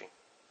preaching.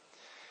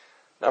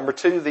 Number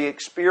two, the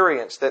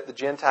experience that the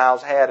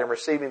Gentiles had in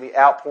receiving the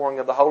outpouring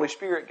of the Holy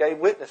Spirit gave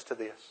witness to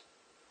this.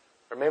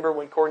 Remember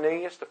when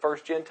Cornelius, the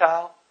first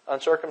Gentile,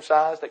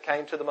 uncircumcised, that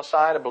came to the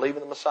Messiah to believe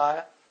in the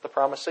Messiah, the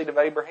promised seed of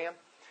Abraham?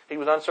 He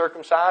was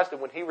uncircumcised,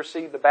 and when he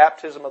received the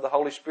baptism of the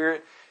Holy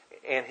Spirit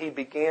and he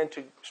began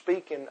to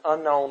speak in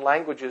unknown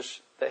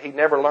languages that he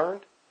never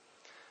learned,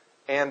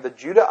 and the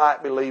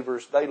Judahite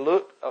believers, they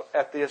looked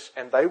at this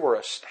and they were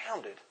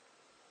astounded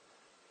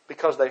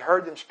because they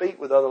heard them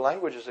speak with other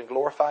languages and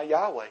glorify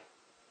Yahweh.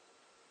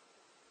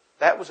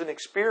 That was an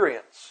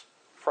experience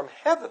from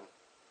heaven.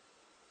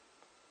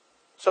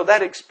 So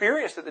that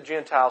experience that the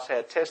Gentiles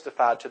had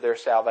testified to their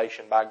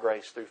salvation by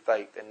grace through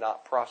faith and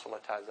not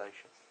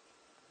proselytization.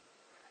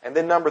 And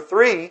then number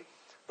three,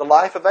 the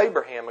life of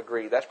Abraham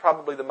agreed. That's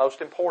probably the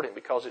most important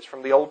because it's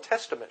from the Old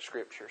Testament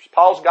Scriptures.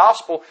 Paul's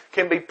gospel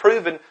can be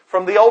proven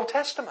from the Old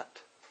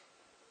Testament.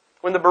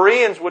 When the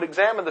Bereans would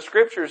examine the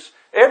Scriptures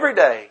every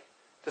day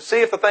to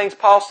see if the things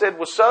Paul said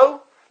was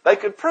so, they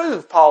could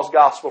prove Paul's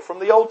gospel from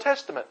the Old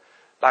Testament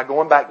by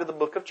going back to the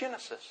book of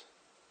Genesis.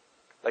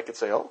 They could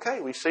say,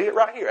 okay, we see it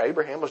right here.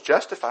 Abraham was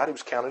justified. He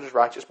was counted as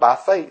righteous by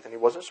faith, and he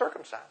wasn't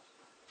circumcised.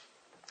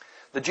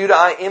 The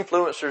Judahite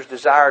influencers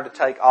desired to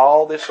take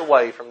all this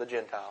away from the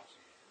Gentiles.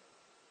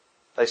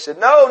 They said,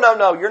 no,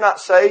 you're not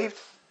saved.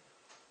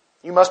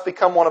 You must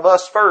become one of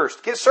us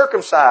first. Get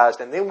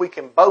circumcised, and then we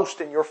can boast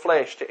in your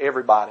flesh to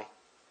everybody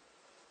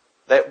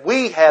that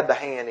we had the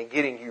hand in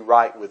getting you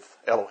right with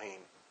Elohim.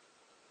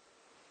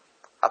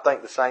 I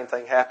think the same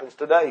thing happens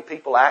today.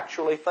 People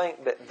actually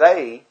think that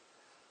they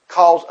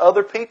cause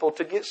other people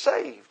to get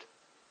saved.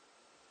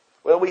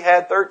 Well, we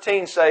had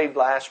 13 saved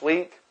last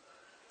week.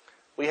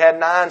 We had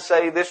 9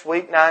 saved this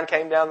week. 9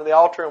 came down to the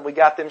altar and we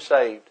got them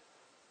saved.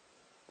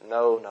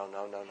 No.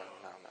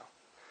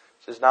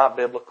 This is not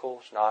biblical.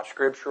 It's not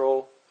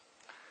scriptural.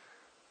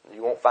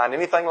 You won't find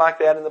anything like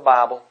that in the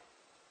Bible.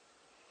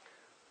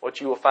 What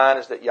you will find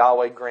is that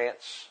Yahweh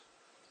grants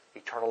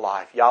eternal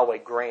life. Yahweh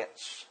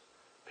grants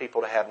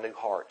people to have new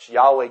hearts.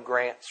 Yahweh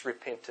grants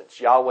repentance.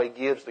 Yahweh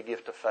gives the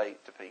gift of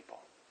faith to people.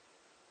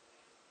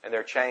 And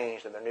they're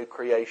changed and they're new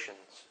creations.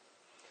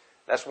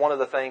 That's one of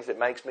the things that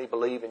makes me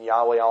believe in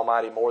Yahweh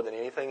Almighty more than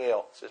anything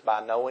else, is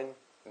by knowing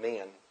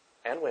men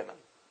and women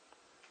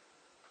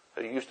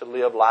who used to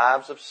live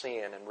lives of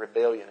sin and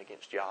rebellion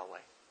against Yahweh.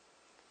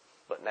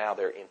 But now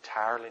they're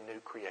entirely new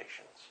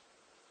creations.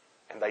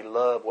 And they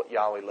love what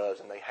Yahweh loves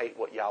and they hate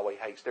what Yahweh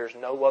hates. There's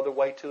no other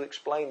way to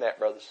explain that,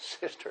 brothers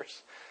and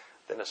sisters,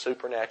 than a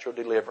supernatural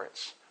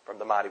deliverance from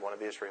the Mighty One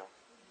of Israel.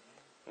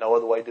 No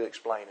other way to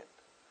explain it.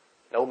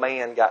 No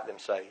man got them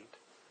saved.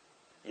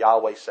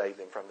 Yahweh saved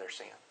them from their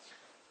sins.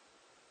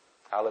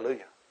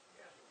 Hallelujah.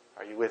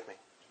 Are you with me?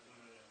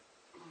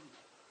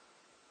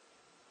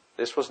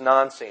 This was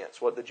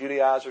nonsense. What the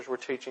Judaizers were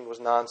teaching was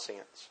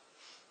nonsense.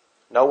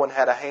 No one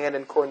had a hand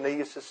in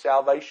Cornelius'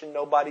 salvation.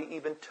 Nobody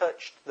even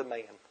touched the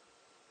man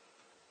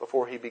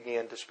before he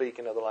began to speak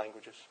in other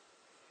languages.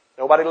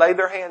 Nobody laid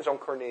their hands on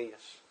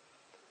Cornelius.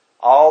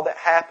 All that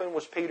happened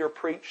was Peter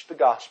preached the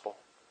gospel,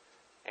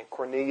 and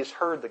Cornelius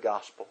heard the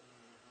gospel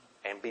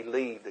and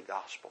believed the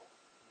gospel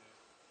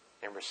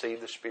and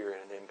received the Spirit.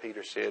 And then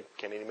Peter said,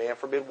 "Can any man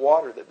forbid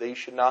water that these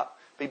should not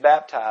be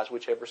baptized,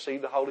 which have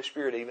received the Holy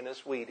Spirit even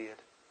as we did?"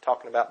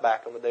 Talking about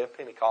back on the day of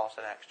Pentecost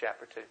in Acts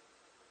chapter 2.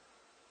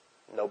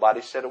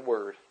 Nobody said a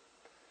word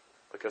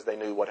because they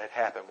knew what had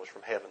happened was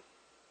from heaven.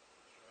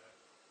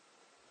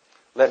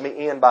 Let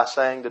me end by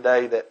saying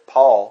today that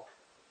Paul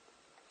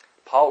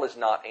is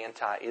not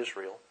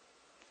anti-Israel.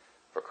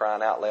 For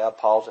crying out loud,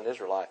 Paul's an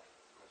Israelite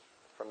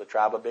from the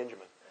tribe of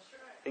Benjamin.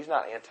 He's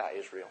not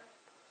anti-Israel.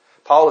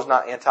 Paul is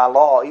not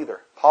anti-law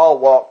either. Paul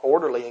walked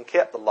orderly and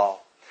kept the law.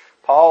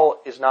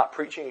 Paul is not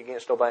preaching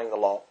against obeying the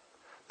law.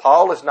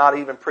 Paul is not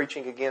even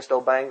preaching against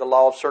obeying the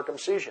law of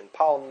circumcision.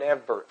 Paul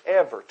never,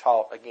 ever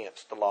taught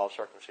against the law of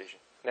circumcision.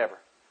 Never.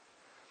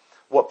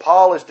 What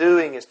Paul is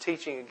doing is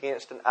teaching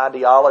against an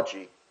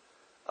ideology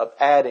of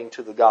adding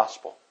to the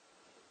gospel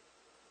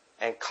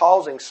and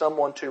causing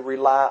someone to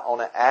rely on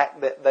an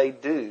act that they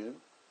do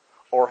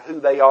or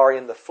who they are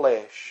in the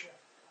flesh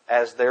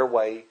as their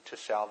way to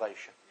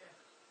salvation.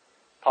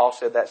 Paul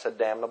said that's a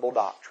damnable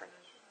doctrine.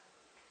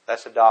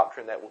 That's a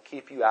doctrine that will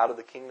keep you out of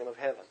the kingdom of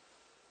heaven.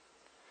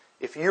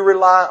 If you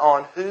rely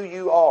on who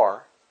you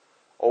are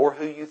or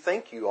who you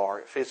think you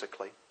are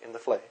physically in the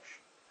flesh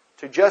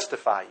to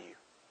justify you,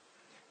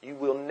 you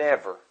will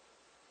never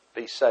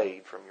be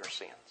saved from your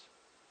sins.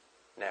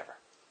 Never.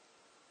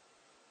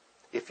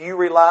 If you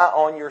rely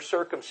on your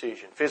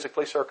circumcision,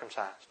 physically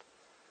circumcised,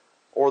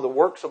 or the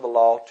works of the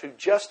law to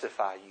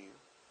justify you,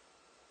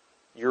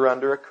 you're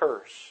under a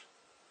curse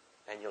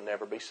and you'll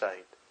never be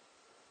saved.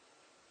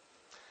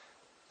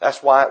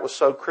 That's why it was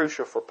so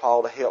crucial for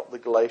Paul to help the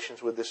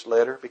Galatians with this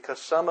letter, because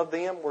some of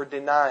them were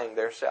denying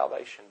their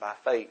salvation by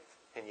faith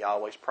in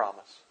Yahweh's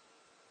promise.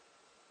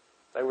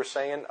 They were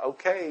saying,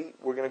 okay,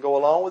 we're going to go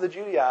along with the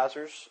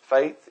Judaizers.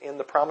 Faith in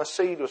the promised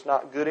seed was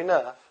not good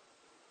enough.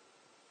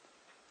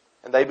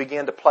 And they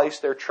began to place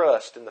their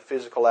trust in the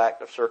physical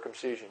act of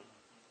circumcision,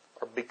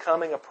 or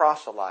becoming a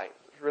proselyte.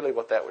 That's really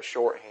what that was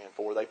shorthand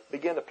for. They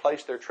began to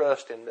place their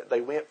trust in that they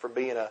went from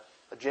being a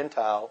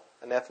Gentile,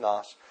 an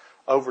ethnos,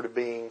 over to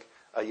being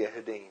a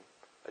Yehudim,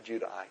 a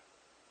Judahite.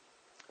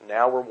 And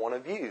now we're one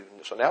of you.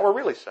 So now we're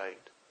really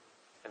saved.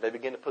 And they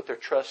begin to put their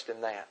trust in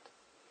that.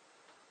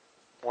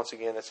 Once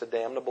again, it's a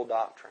damnable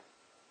doctrine.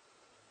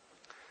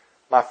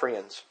 My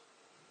friends,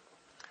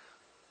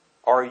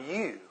 are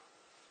you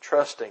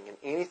trusting in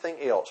anything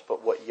else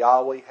but what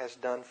Yahweh has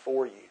done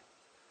for you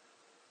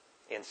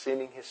in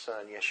sending His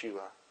Son,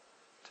 Yeshua,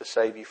 to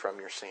save you from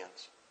your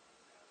sins?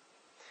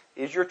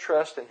 Is your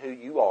trust in who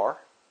you are?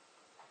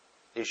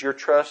 Is your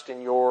trust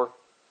in your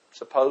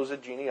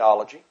supposed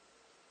genealogy?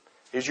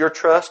 Is your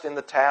trust in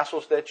the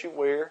tassels that you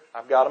wear?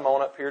 I've got them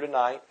on up here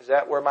tonight. Is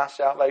that where my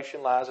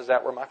salvation lies? Is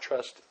that where my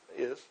trust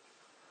is?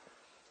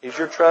 Is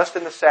your trust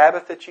in the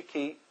Sabbath that you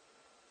keep?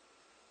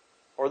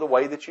 Or the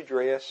way that you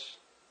dress?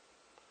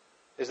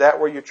 Is that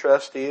where your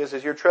trust is?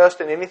 Is your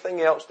trust in anything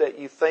else that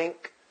you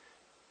think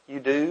you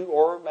do,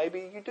 or maybe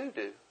you do?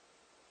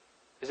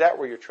 Is that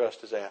where your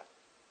trust is at?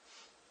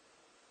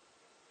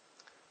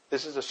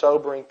 This is a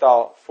sobering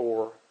thought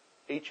for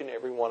each and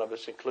every one of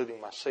us,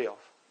 including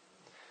myself.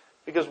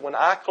 Because when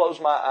I close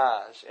my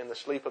eyes in the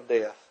sleep of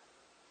death,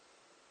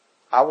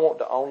 I want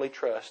to only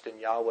trust in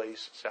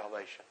Yahweh's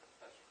salvation.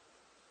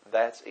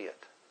 That's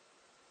it.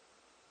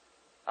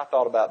 I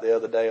thought about the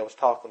other day, I was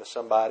talking to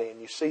somebody,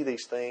 and you see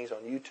these things on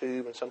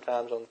YouTube and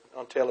sometimes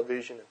on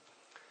television. And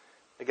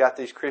they got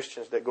these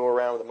Christians that go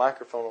around with a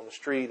microphone on the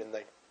street and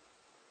they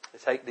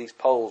take these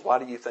polls. Why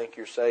do you think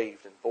you're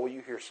saved? And boy,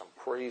 you hear some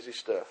crazy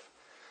stuff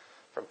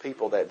from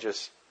people that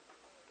just,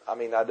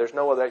 there's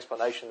no other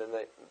explanation than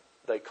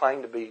they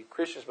claim to be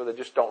Christians, but they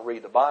just don't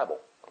read the Bible.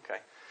 Okay.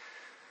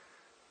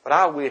 But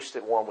I wish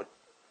that one would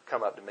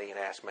come up to me and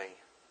ask me.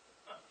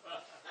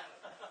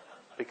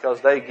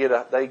 Because they get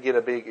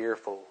a big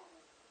earful.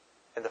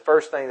 And the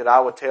first thing that I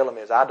would tell them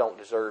is, I don't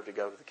deserve to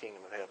go to the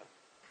kingdom of heaven.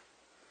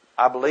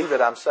 I believe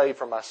that I'm saved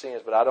from my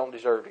sins, but I don't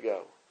deserve to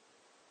go.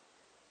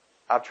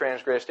 I've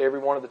transgressed every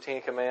one of the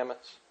 10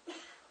 Commandments.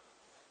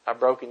 I've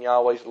broken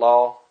Yahweh's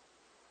law.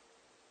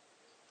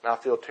 And I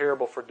feel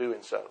terrible for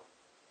doing so.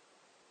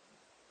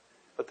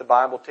 But the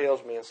Bible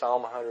tells me in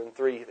Psalm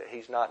 103 that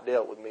He's not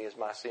dealt with me as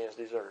my sins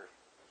deserve.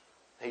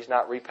 He's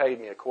not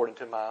repaid me according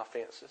to my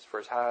offenses. For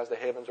as high as the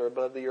heavens are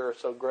above the earth,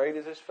 so great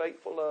is His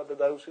faithful love to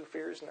those who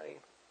fear His name.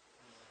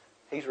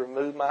 He's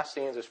removed my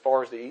sins as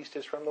far as the east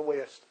is from the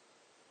west.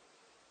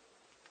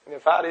 And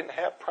if I didn't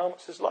have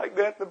promises like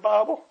that in the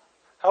Bible,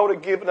 I would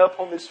have given up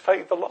on this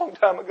faith a long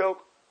time ago.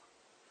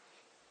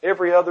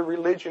 Every other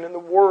religion in the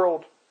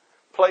world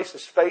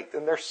places faith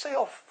in their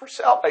self for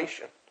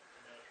salvation.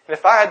 And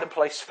if I had to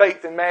place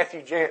faith in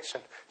Matthew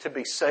Jansen to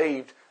be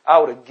saved, I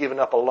would have given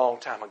up a long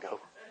time ago.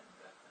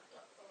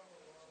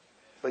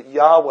 But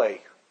Yahweh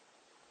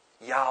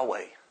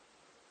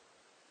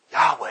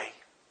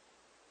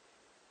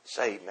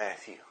saved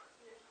Matthew.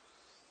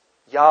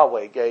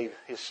 Yahweh gave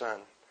His Son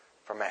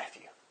for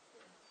Matthew.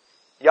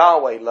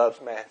 Yahweh loves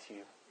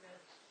Matthew.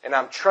 And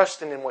I'm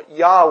trusting in what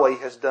Yahweh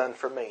has done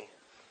for me.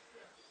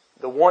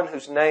 The one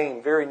whose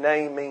very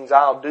name means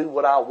I'll do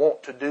what I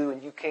want to do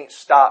and you can't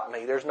stop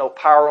me. There's no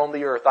power on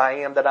the earth. I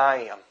am that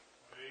I am.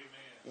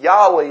 Amen.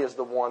 Yahweh is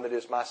the one that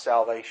is my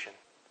salvation.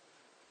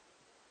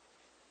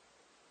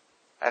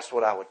 That's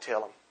what I would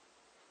tell him.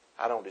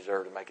 I don't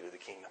deserve to make it to the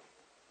kingdom.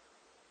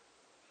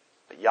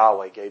 But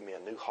Yahweh gave me a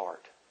new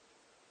heart.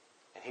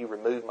 And He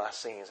removed my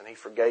sins and He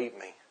forgave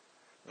me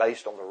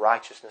based on the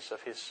righteousness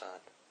of His Son.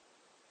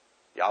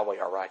 Yahweh,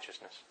 our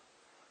righteousness.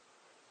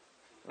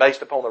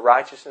 Based upon the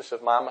righteousness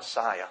of my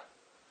Messiah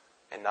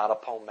and not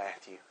upon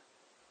Matthew.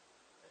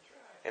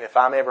 And if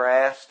I'm ever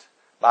asked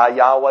by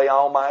Yahweh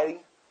Almighty,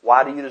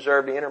 why do you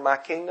deserve to enter my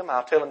kingdom?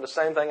 I'll tell Him the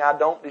same thing. I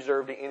don't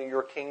deserve to enter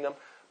your kingdom,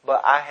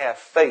 but I have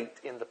faith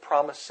in the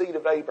promised seed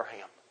of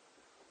Abraham.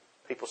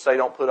 People say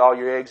don't put all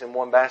your eggs in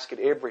one basket.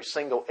 Every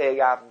single egg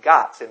I've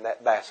got's in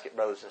that basket,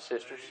 brothers and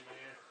sisters.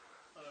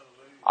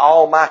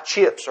 All my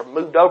chips are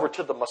moved over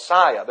to the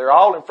Messiah. They're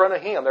all in front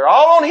of Him. They're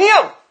all on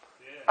Him.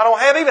 I don't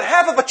have even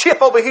half of a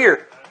chip over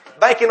here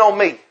banking on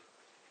me.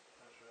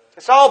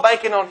 It's all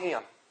banking on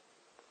Him.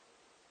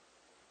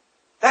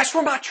 That's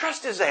where my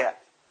trust is at.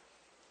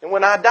 And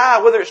when I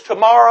die, whether it's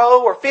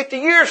tomorrow or 50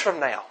 years from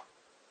now,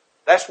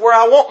 that's where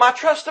I want my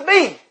trust to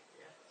be.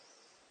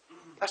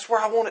 That's where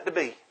I want it to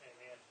be.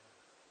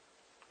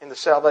 In the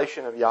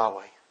salvation of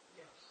Yahweh.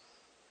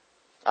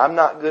 I'm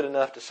not good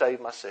enough to save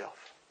myself.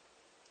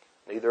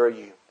 Neither are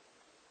you.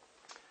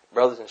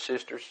 Brothers and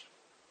sisters,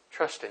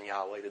 trust in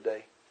Yahweh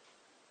today.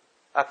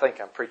 I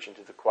think I'm preaching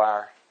to the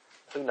choir.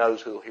 Who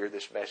knows who will hear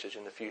this message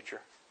in the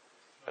future?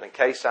 But in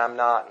case I'm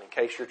not, and in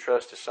case your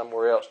trust is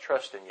somewhere else,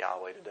 trust in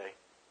Yahweh today.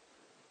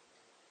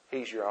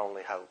 He's your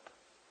only hope.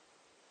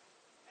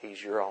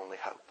 He's your only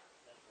hope.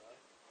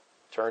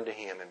 Turn to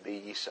Him and be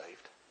ye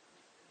saved.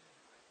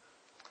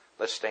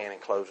 Let's stand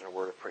and close in a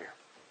word of prayer.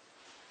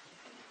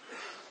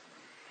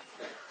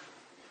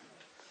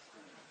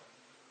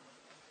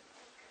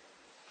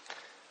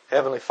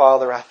 Heavenly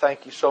Father, I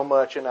thank You so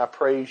much and I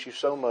praise You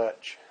so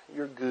much.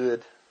 You're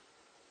good.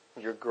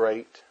 You're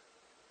great.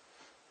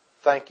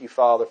 Thank You,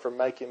 Father, for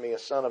making me a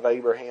son of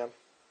Abraham,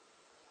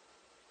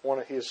 one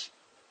of his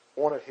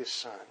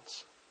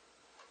sons.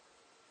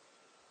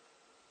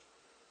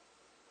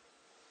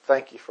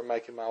 Thank You for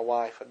making my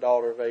wife a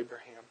daughter of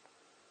Abraham,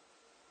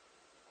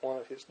 one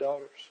of his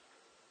daughters.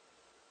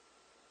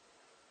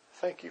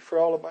 Thank You for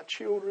all of my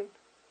children.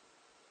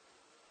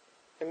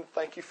 And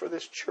thank You for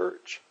this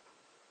church.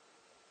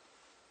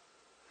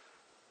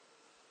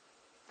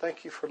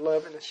 Thank You for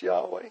loving us,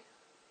 Yahweh.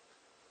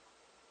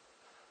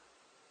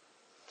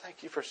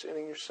 Thank You for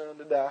sending Your Son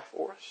to die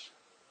for us.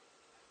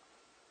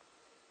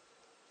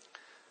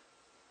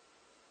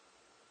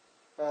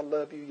 I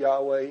love You,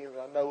 Yahweh, and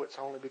I know it's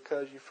only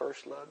because You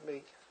first loved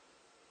me.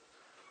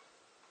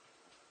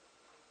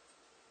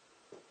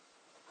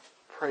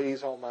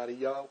 Praise Almighty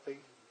Yahweh.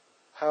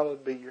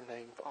 Hallowed be Your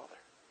name, Father.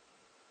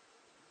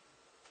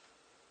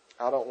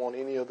 I don't want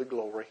any of the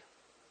glory.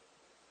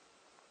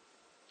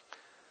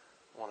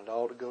 I want it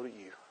all to go to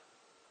You.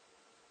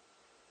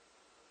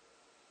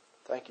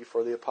 Thank You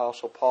for the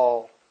Apostle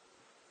Paul.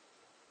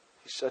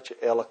 He's such an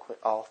eloquent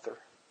author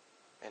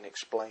and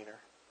explainer.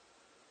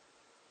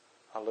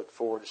 I look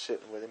forward to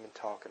sitting with him and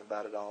talking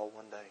about it all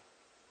one day.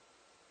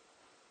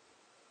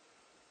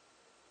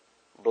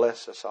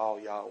 Bless us all,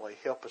 Yahweh.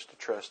 Help us to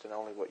trust in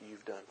only what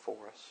You've done for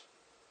us.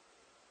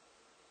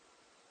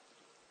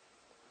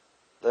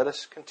 Let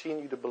us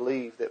continue to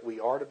believe that we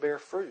are to bear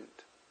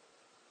fruit.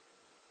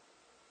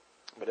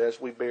 But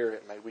as we bear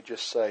it, may we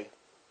just say,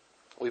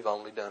 we've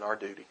only done our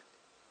duty.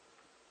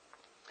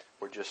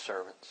 We're just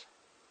servants.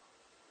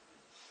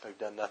 We've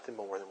done nothing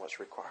more than what's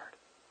required.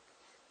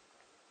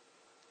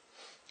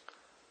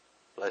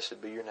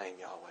 Blessed be Your name,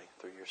 Yahweh.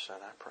 Through Your Son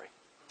I pray.